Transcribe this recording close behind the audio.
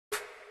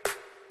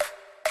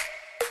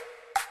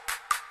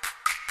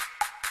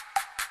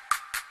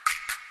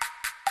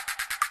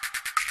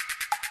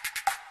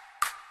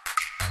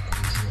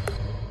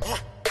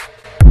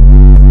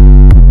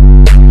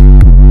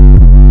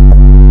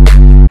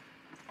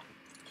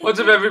What's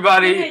up,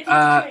 everybody?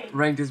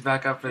 Ranked is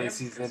back up for the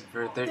season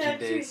for 13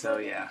 days, so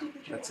yeah,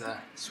 let's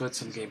switch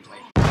some gameplay.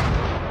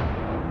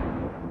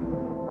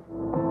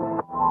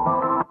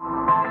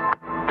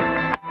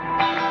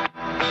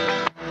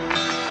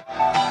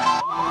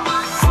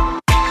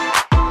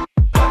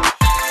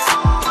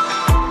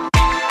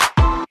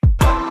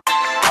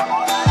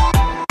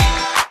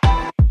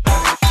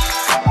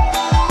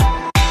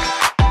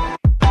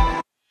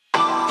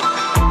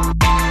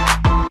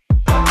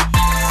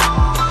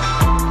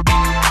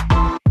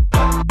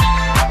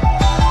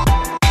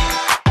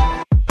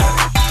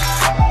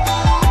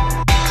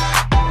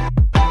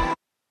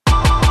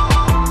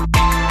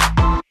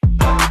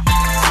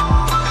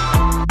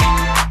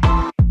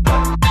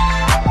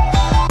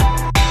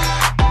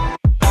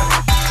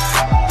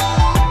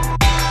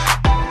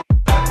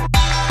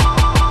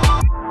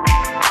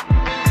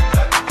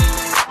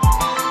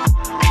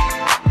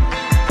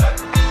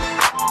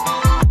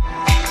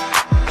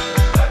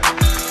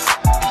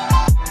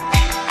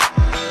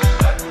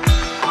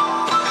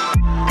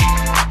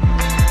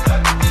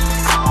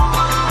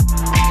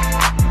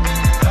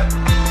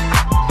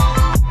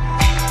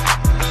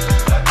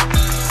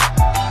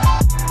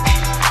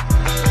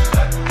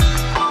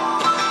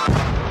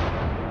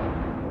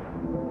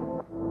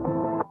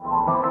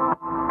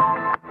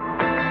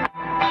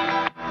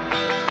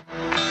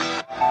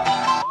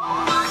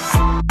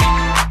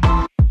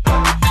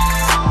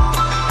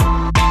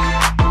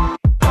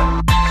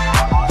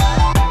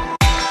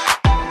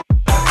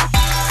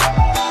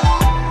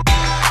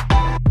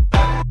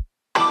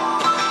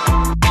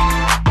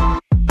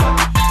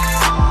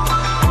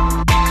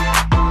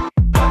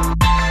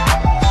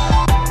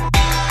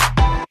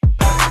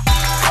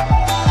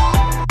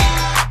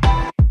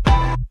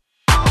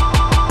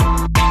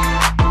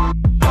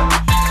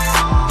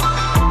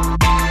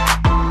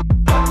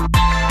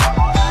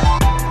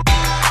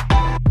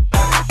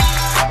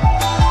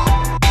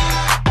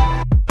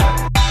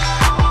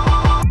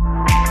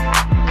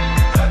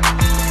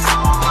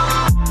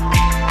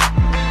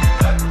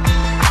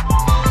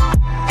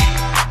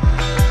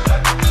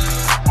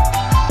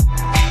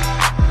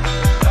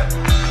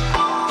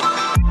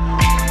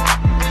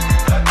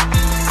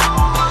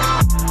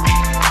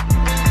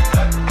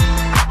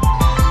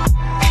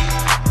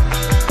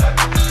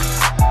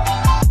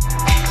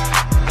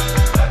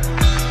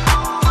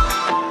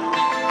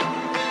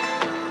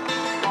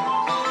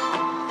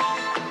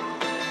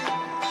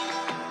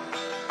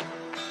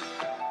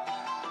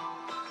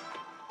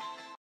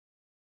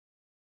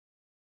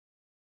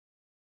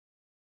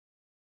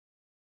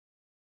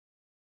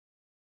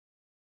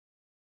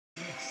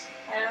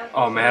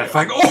 Oh man, if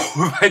I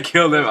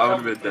killed him, I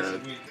would have been dead.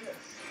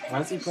 Why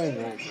is he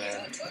playing ranked,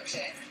 man?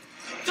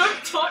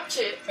 Don't touch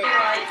it!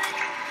 Alright,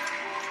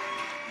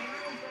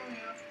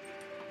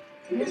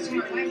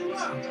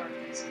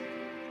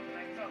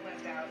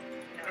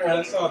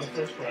 I saw the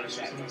first part,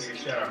 so I'm gonna take a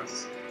shower.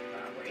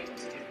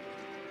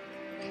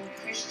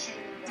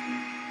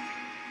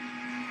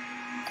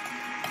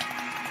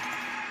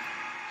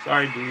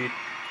 Sorry, dude.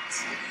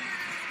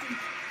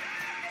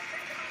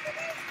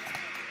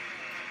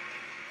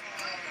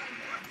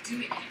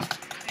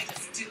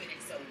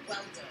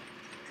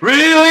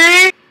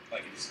 Really?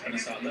 Like, you just gotta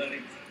start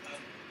learning.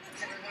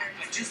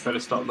 Better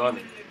stop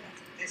learning.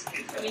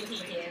 I mean, he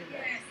can,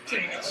 but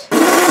too much.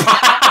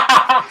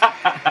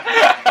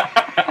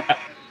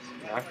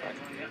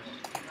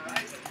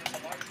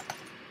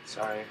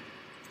 Sorry.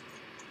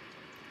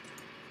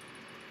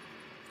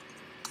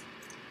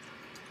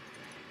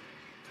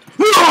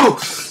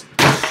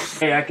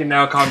 Hey, I can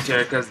now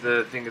commentate because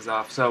the thing is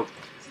off. So,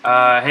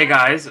 hey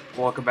guys,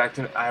 welcome back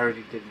to. I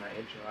already did my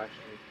intro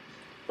actually,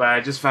 but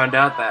I just found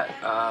out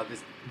that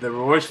the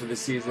rewards for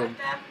this season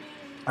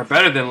are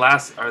better than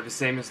are the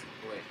same as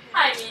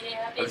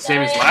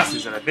last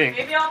season, I think.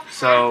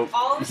 So,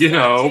 you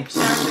know,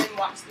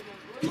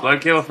 blood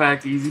kill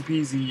effect, easy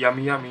peasy,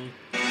 yummy yummy.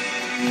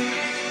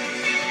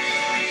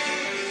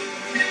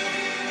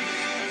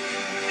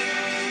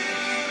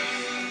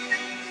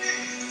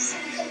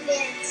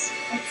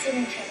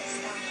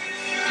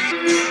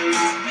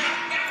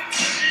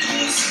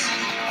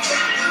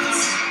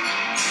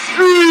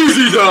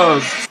 Easy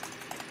dog!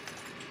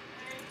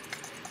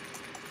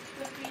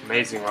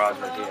 Amazing rods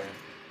right here.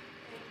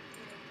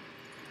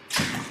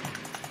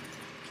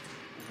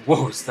 What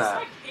was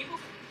that?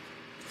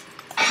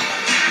 I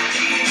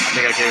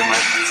think I gave him my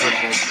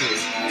football too.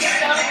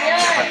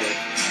 Yeah, I did.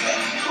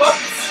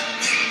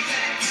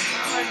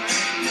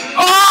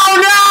 Oh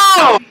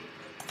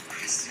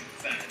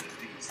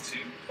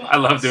no! I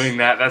love doing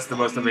that. That's the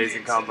most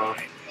amazing combo.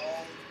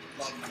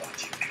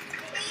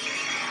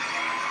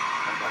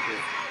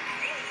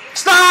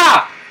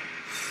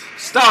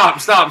 Stop!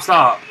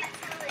 Stop!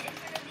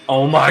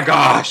 Oh my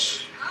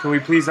gosh! Can we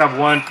please have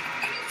one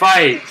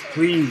fight,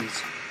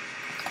 please?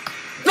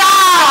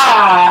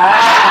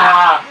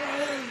 Ah!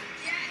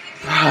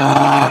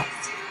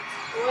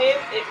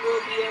 It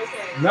will be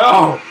okay.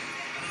 No!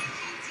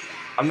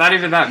 I'm not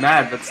even that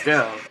mad, but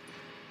still.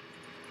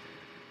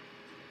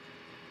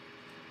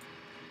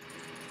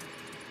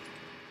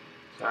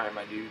 Sorry,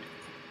 my dude.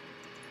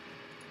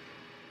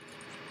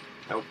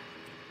 Nope.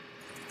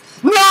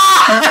 No!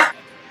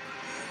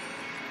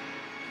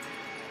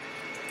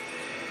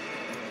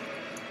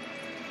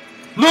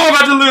 No, I'm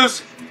about to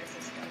lose!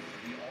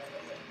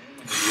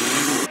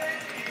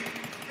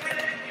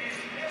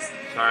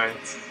 Sorry.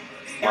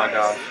 My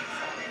God.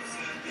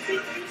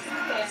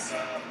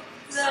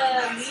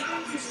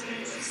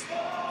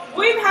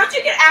 William, how'd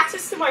you get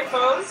access to my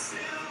phone?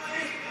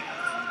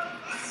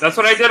 That's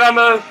what I did on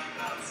the...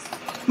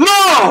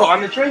 No!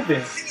 On the train thing.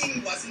 The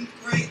singing wasn't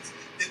great.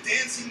 The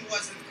dancing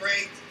wasn't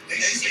great.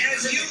 As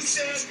you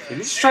said, Did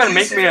he just try to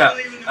make me a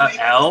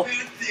L?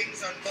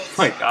 Oh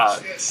my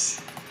God.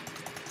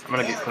 I'm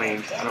gonna get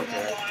cleaned. I don't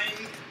care.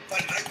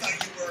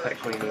 That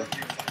cleaning.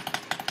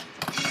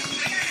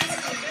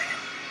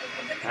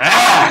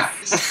 Ah!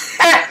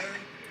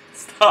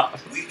 Stop.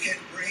 We can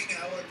bring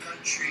our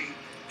country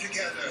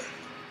together.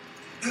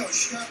 No,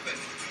 stop it.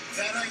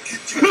 That I can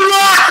do.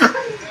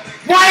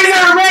 Why is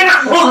there a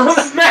random on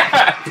the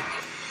map?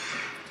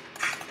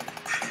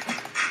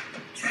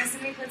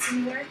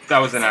 That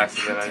was an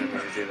accident. I didn't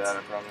mean to do that,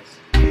 I promise.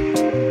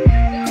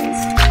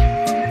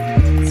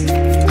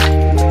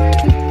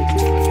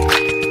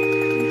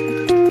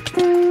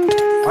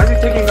 Why is he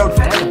taking no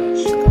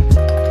damage?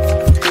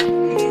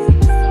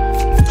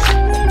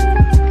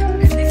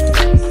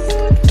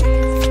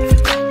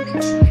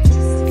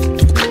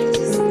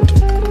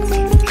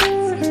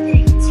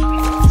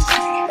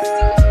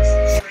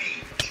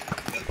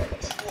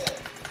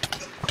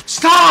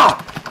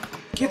 Stop!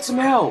 Get some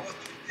help.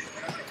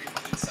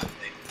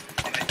 Something,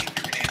 and I think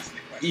you're gonna answer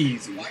the question.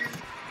 Easy. Why are